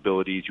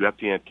possibilities. You have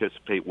to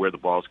anticipate where the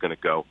ball is going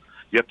to go.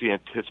 You have to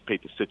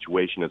anticipate the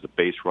situation as a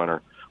base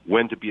runner,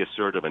 when to be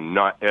assertive and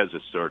not as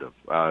assertive.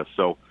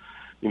 So,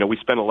 we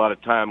spend a lot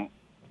of time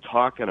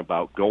talking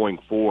about going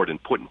forward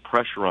and putting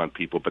pressure on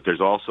people, but there's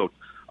also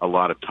a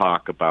lot of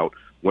talk about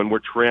when we're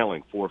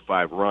trailing 4 or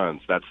 5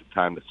 runs, that's the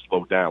time to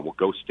slow down. We'll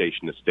go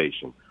station to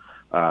station.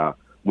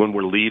 When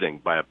we're leading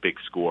by a big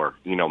score,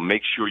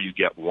 make sure you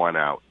get one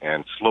out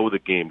and slow the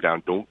game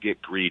down. Don't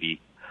get greedy,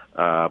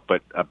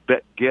 but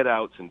get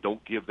outs and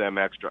don't give them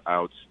extra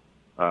outs,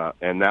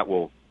 and that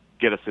will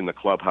get us in the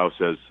clubhouse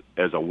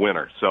as a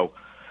winner. So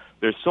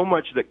there's so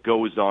much that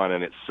goes on,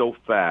 and it's so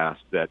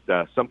fast that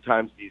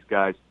sometimes these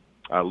guys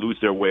lose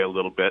their way a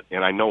little bit,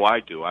 and I know I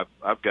do.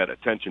 I've got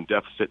attention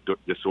deficit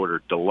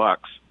disorder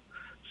deluxe,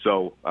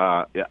 so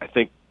I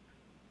think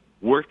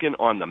working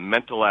on the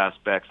mental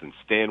aspects and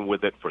staying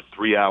with it for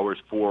 3 hours,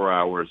 4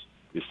 hours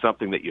is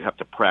something that you have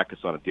to practice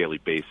on a daily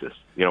basis.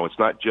 It's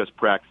not just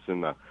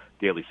practicing the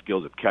daily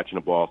skills of catching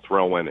a ball,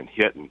 throwing, and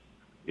hitting.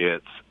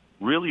 It's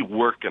really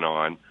working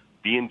on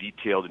being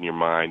detailed in your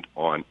mind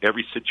on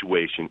every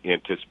situation,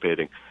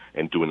 anticipating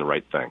and doing the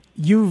right thing.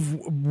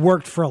 You've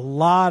worked for a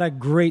lot of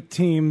great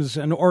teams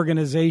and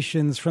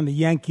organizations, from the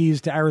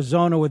Yankees to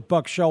Arizona with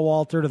Buck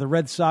Showalter to the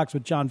Red Sox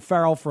with John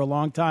Farrell for a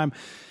long time,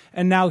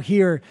 and now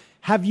here.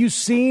 Have you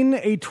seen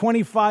a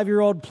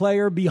 25-year-old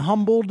player be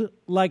humbled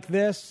like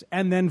this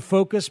and then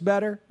focus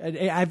better?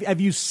 Have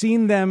you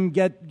seen them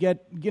get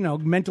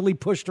mentally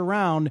pushed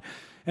around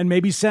and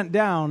maybe sent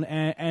down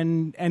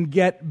and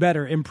get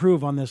better,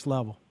 improve on this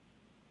level?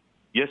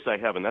 Yes, I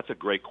have, and that's a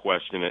great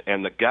question.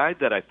 And the guy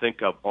that I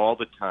think of all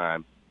the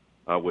time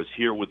was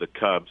here with the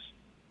Cubs,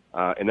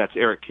 and that's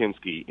Eric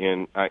Kinsky.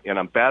 And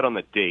I'm bad on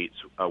the dates.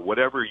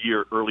 Whatever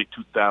year, early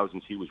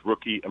 2000s, he was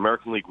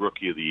American League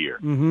Rookie of the Year.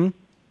 Mm-hmm.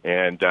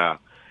 And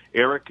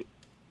Eric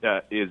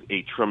is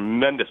a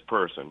tremendous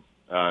person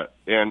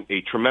and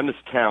a tremendous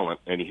talent,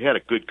 and he had a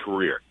good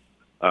career.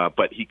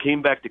 But he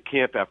came back to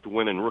camp after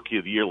winning Rookie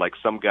of the Year like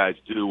some guys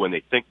do when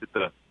they think that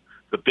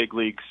the big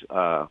leagues,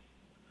 how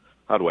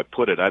do I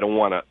put it? I don't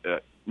want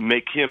to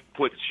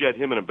shed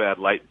him in a bad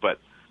light, but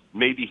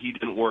maybe he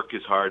didn't work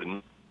as hard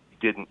and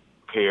didn't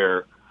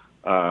prepare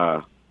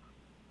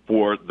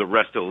for the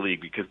rest of the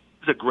league, because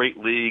it's a great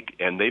league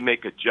and they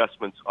make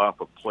adjustments off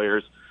of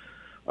players,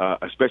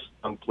 especially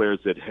young players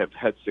that have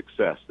had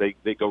success.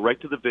 They go right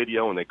to the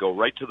video and they go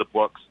right to the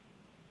books.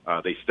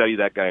 They study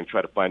that guy and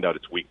try to find out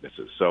its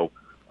weaknesses. So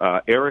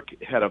Eric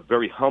had a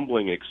very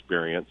humbling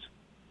experience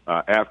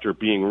after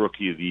being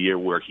Rookie of the Year,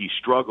 where he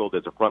struggled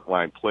as a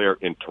frontline player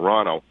in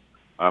Toronto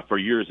for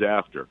years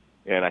after.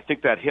 And I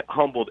think that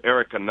humbled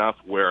Eric enough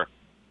where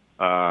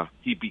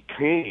he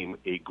became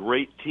a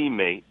great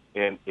teammate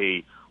and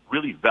a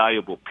really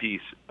valuable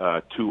piece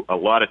to a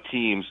lot of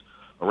teams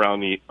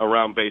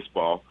around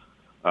baseball.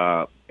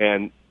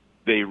 And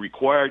they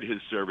required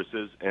his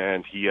services,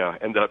 and he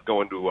ended up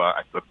going to,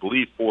 I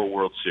believe, 4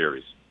 World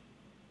Series.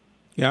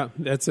 Yeah,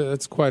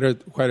 that's quite a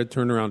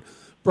turnaround.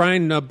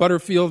 Brian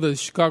Butterfield, the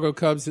Chicago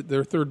Cubs,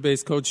 their third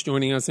base coach,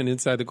 joining us in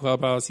Inside the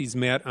Clubhouse. He's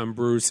Matt. I'm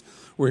Bruce.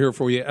 We're here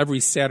for you every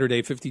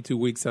Saturday, 52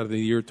 weeks out of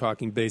the year,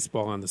 talking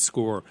baseball on The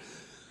Score.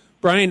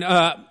 Brian,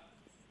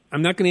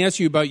 I'm not going to ask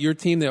you about your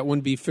team. That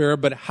wouldn't be fair.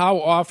 But how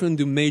often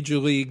do major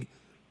league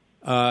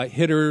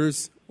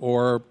hitters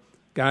or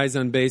guys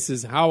on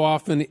bases, how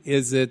often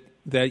is it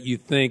that you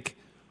think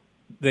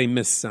they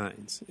miss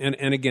signs?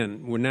 And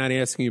again, we're not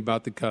asking you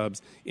about the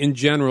Cubs. In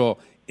general,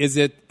 is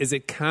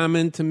it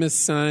common to miss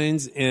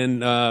signs,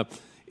 and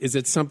is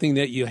it something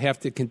that you have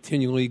to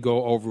continually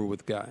go over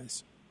with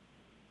guys?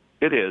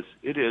 It is.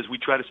 We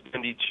try to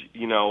spend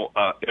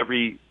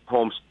every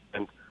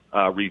homestand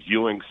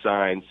reviewing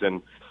signs,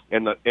 and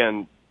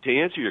to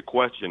answer your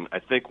question, I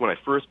think when I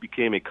first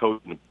became a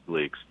coach in the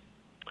leagues,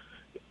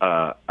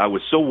 I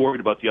was so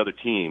worried about the other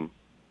team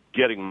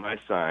getting my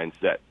signs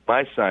that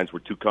my signs were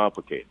too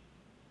complicated.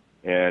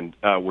 And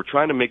we're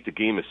trying to make the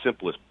game as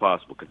simple as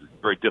possible because it's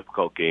a very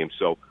difficult game.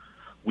 So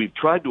we've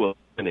tried to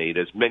eliminate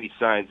as many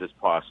signs as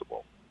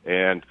possible.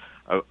 And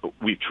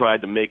we've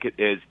tried to make it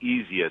as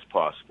easy as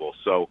possible.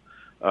 So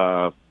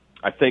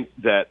I think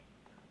that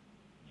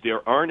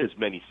there aren't as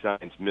many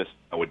signs missed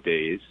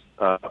nowadays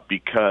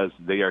because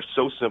they are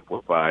so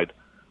simplified.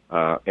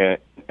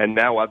 And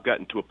now I've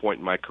gotten to a point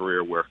in my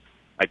career where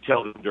I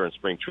tell them during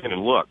spring training,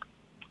 look,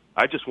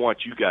 I just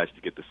want you guys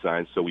to get the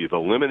signs. So we've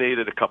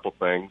eliminated a couple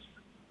things.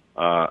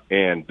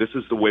 And this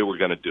is the way we're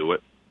going to do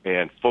it,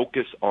 and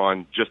focus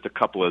on just a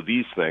couple of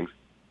these things,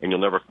 and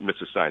you'll never miss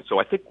a sign. So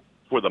I think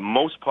for the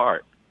most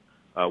part,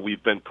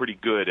 we've been pretty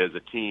good as a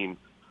team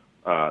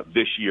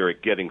this year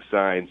at getting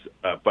signs.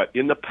 But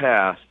in the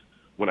past,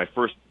 when I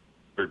first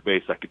third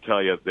base, I could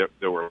tell you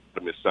there were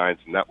missed signs,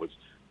 and that was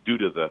due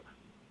to the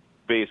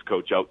base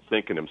coach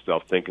outthinking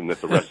himself, thinking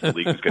that the rest of the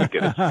league was going to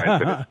get his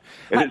signs,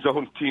 and his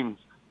own team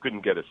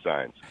couldn't get his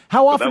signs.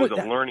 How often? So that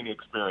was a learning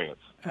experience.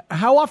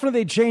 How often do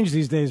they change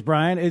these days,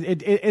 Brian,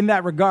 in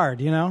that regard?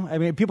 I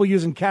mean, people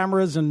using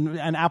cameras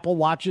and Apple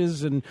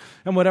Watches and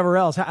whatever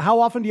else.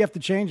 How often do you have to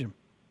change them?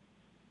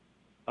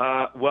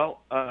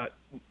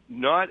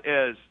 Not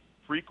as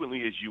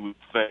frequently as you would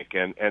think.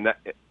 And that,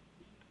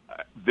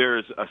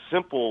 there's a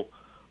simple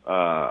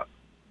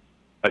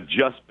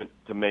adjustment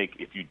to make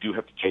if you do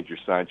have to change your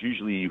signs.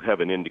 Usually you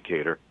have an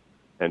indicator.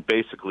 And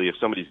basically, if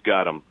somebody's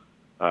got them,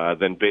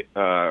 then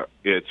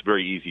it's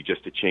very easy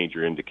just to change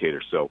your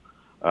indicator. So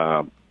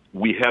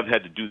we have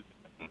had to do that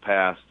in the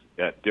past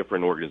at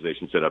different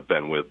organizations that I've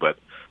been with, but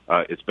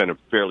it's been a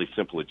fairly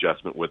simple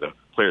adjustment where the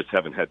players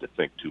haven't had to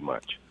think too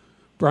much.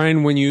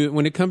 Brian,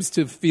 when it comes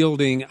to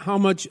fielding, how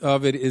much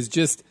of it is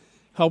just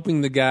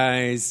helping the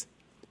guys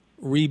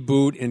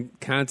reboot and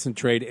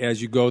concentrate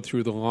as you go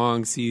through the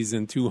long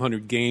season,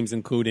 200 games,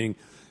 including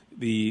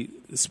the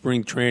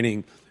spring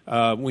training?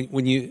 How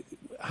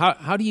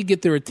do you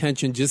get their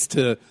attention just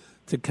to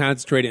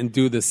concentrate and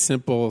do the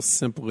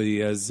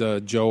simply, as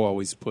Joe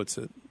always puts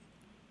it?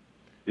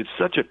 It's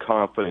such a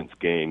confidence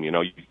game.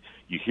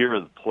 You hear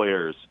the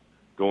players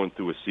going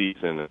through a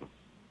season and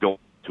going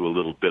to a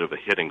little bit of a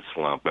hitting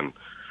slump, and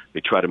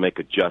they try to make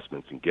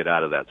adjustments and get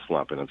out of that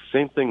slump. And it's the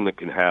same thing that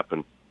can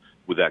happen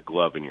with that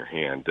glove in your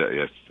hand.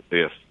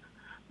 If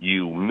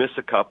you miss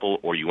a couple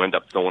or you end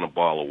up throwing a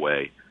ball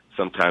away,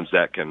 sometimes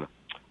that can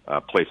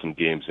play some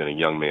games in a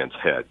young man's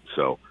head.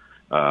 So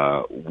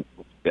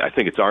I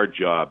think it's our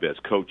job as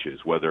coaches,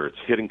 whether it's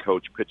hitting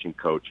coach, pitching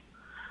coach,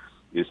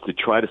 is to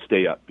try to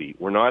stay upbeat.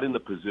 We're not in the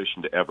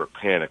position to ever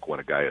panic when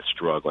a guy is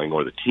struggling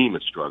or the team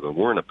is struggling.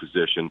 We're in a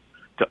position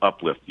to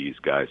uplift these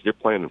guys. They're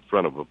playing in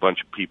front of a bunch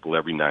of people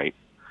every night,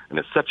 and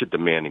it's such a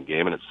demanding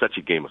game, and it's such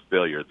a game of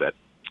failure that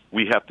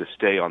we have to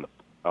stay on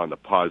the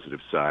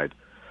positive side.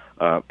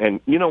 And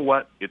you know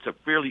what? It's a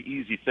fairly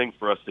easy thing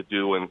for us to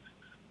do, and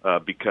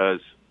because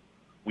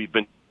we've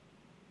been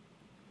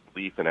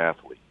belief in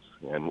athletes,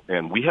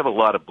 and we have a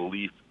lot of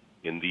belief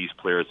in these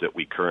players that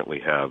we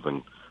currently have,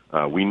 and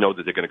We know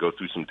that they're going to go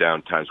through some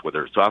down times,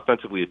 whether it's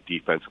offensively or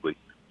defensively.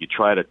 You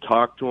try to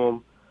talk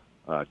to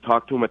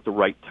them at the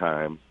right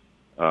time,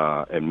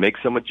 and make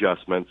some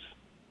adjustments,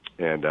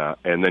 and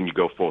then you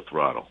go full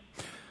throttle.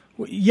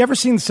 You ever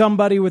seen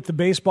somebody with the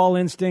baseball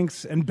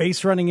instincts and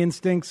base running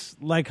instincts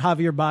like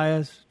Javier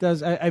Baez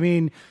does? I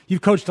mean,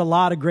 you've coached a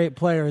lot of great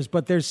players,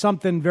 but there's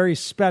something very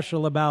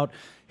special about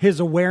his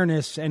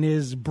awareness and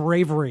his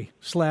bravery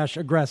 /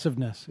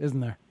 aggressiveness, isn't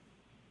there?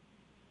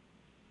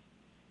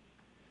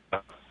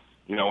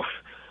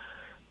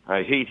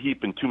 I hate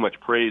heaping too much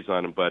praise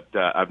on him, but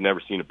I've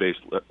never seen a base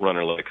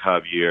runner like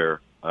Javier.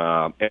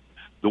 And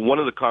one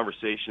of the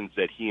conversations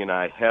that he and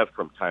I have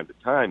from time to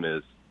time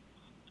is,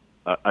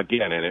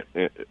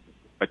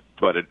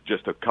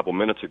 just a couple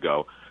minutes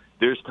ago,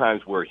 there's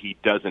times where he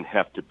doesn't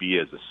have to be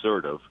as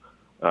assertive,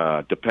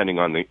 depending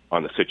on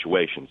the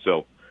situation.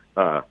 So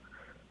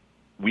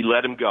we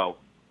let him go.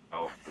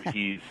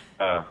 He's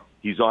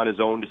on his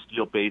own to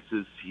steal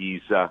bases.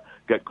 He's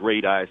got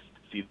great eyes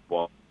to see the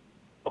ball.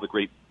 All the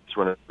great base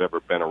runners have ever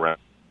been around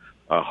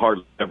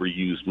hardly ever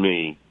used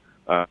me.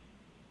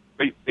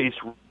 Great base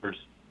runners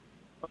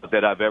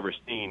that I've ever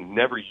seen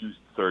never used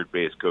third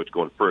base coach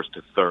going first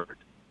to third.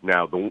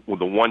 Now, the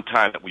one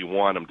time that we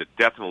want them to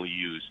definitely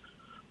use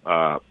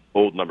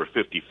old number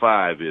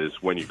 55 is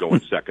when you're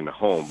going second to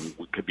home,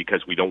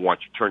 because we don't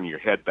want you turning your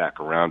head back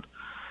around.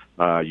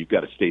 You've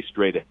got to stay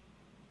straight.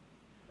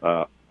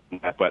 But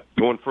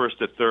going first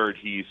to third,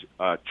 he's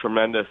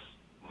tremendous.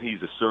 He's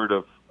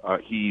assertive.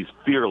 He's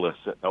fearless.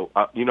 A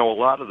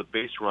lot of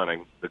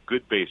the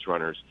good base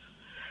runners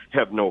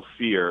have no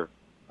fear.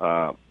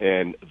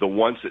 And the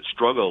ones that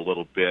struggle a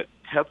little bit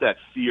have that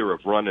fear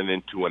of running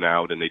into an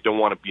out, and they don't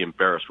want to be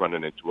embarrassed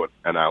running into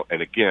an out.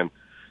 And again,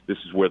 this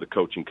is where the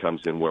coaching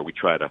comes in, where we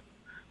try to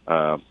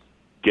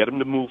get them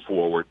to move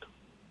forward.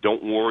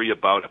 Don't worry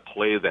about a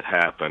play that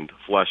happened.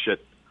 Flush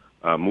it,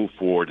 move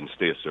forward, and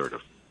stay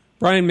assertive.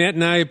 Brian, Matt,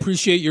 and I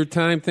appreciate your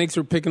time. Thanks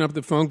for picking up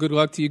the phone. Good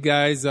luck to you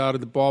guys out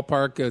of the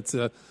ballpark. It's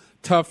a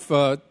tough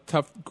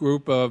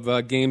group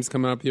of games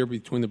coming up here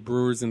between the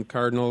Brewers and the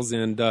Cardinals,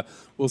 and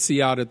we'll see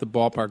you out at the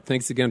ballpark.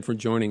 Thanks again for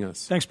joining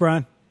us. Thanks,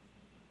 Brian.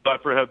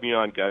 Thanks for having me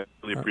on, guys.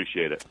 Really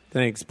appreciate it.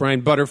 Thanks.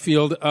 Brian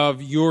Butterfield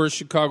of your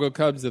Chicago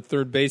Cubs, the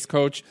third base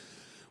coach.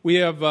 We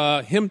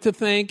have him to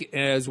thank,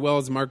 as well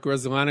as Mark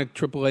Grudzielanek,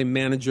 AAA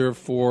manager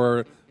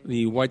for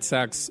the White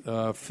Sox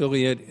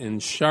affiliate in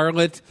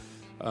Charlotte.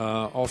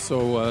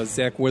 Also,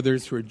 Zach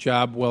Withers for a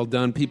job well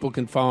done. People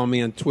can follow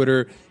me on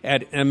Twitter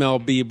at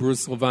MLB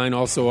Bruce Levine.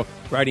 Also,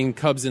 writing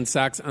Cubs and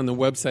Sox on the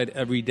website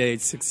every day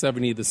at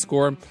 670 The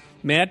Score.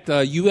 Matt,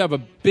 you have a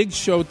big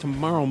show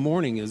tomorrow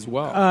morning as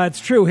well.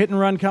 It's true. Hit and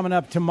Run coming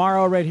up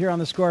tomorrow right here on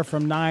The Score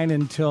from 9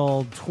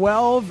 until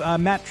 12.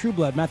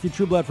 Matthew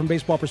Trueblood from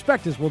Baseball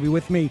Perspectives will be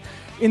with me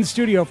in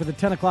studio for the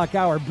 10 o'clock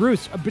hour.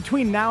 Bruce,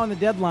 between now and the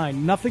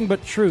deadline, nothing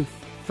but truth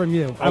from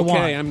you.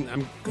 Okay,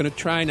 I'm going to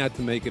try not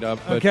to make it up.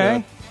 But,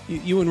 okay.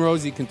 You and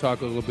Rosie can talk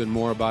a little bit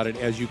more about it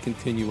as you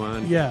continue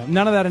on. Yeah,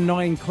 none of that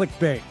annoying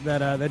clickbait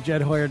that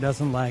Jed Hoyer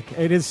doesn't like.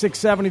 It is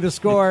 670 The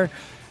Score.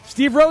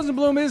 Steve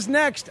Rosenbloom is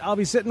next. I'll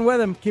be sitting with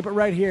him. Keep it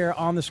right here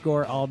on The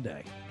Score all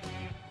day.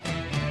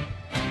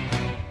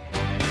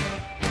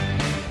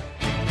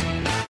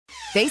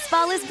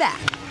 Baseball is back,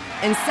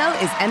 and so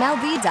is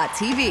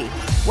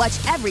MLB.tv.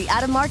 Watch every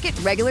out-of-market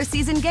regular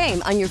season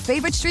game on your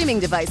favorite streaming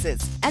devices,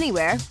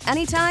 anywhere,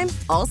 anytime,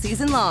 all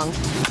season long.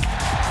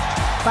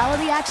 Follow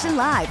the action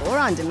live or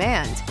on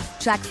demand.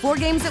 Track 4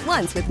 games at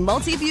once with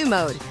multi-view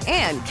mode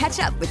and catch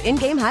up with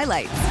in-game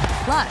highlights.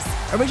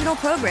 Plus, original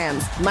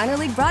programs, minor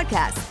league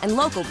broadcasts, and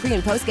local pre-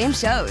 and post-game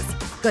shows.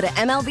 Go to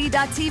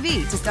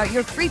MLB.tv to start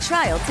your free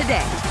trial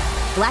today.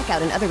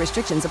 Blackout and other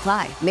restrictions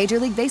apply. Major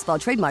League Baseball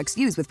trademarks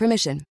used with permission.